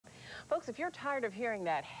Folks, if you're tired of hearing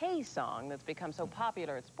that Hey song that's become so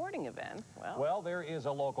popular at sporting events, well, there is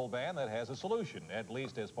a local band that has a solution, at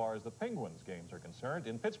least as far as the Penguins games are concerned.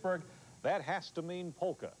 In Pittsburgh, that has to mean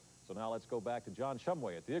polka. So now let's go back to John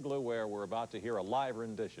Shumway at the Igloo, where we're about to hear a live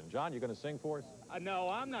rendition. John, you going to sing for us? No,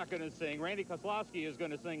 I'm not going to sing. Randy Kozlowski is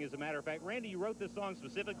going to sing, as a matter of fact. Randy, you wrote this song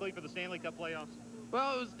specifically for the Stanley Cup playoffs?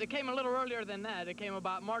 Well, it came a little earlier than that. It came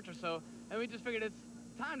about March or so, and we just figured it's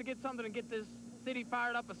time to get something to get this city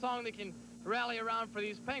fired up, a song that can rally around for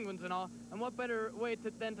these Penguins and all. And what better way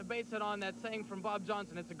than to base it on that saying from Bob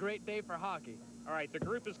Johnson, "It's a great day for hockey." All right, the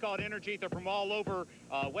group is called Energy. They're from all over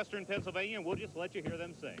western Pennsylvania, and we'll just let you hear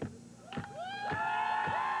them sing.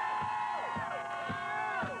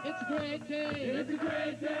 It's a great day. It's a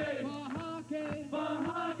great day for hockey. for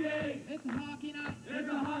hockey. It's a hockey night. It's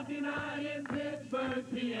a hockey night in Pittsburgh,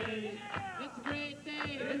 PA. It's a great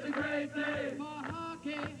day. It's a great day for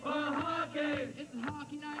hockey. for hockey. It's a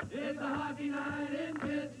hockey night. It's a hockey night in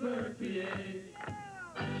Pittsburgh, PA.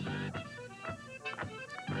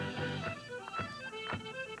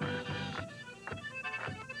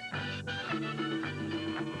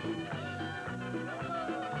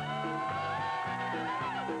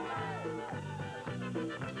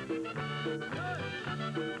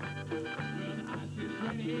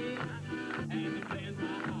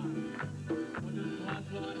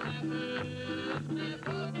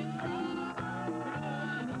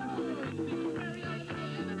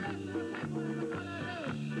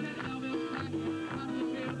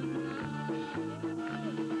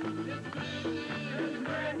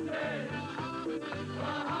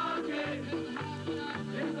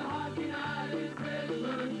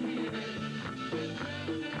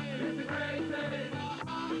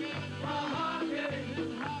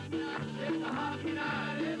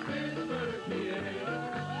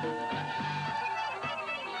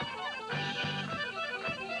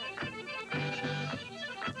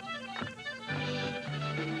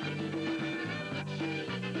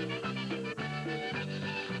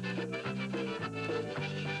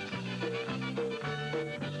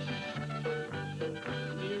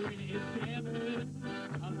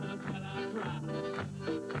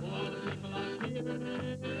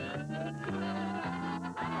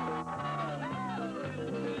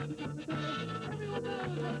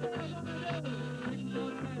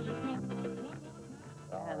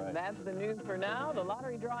 And that's the news for now. The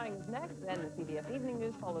lottery drawing is next, then the CBS Evening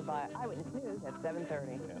News, followed by Eyewitness News at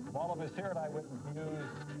 7:30. And from all of us here at Eyewitness News,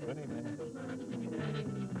 good evening.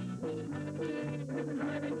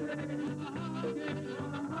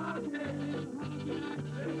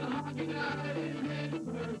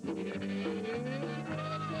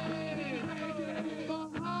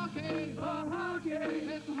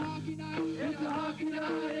 It's a hockey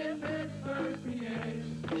night in Pittsburgh,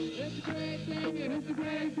 PA. It's a great day. It's a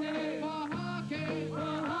great day.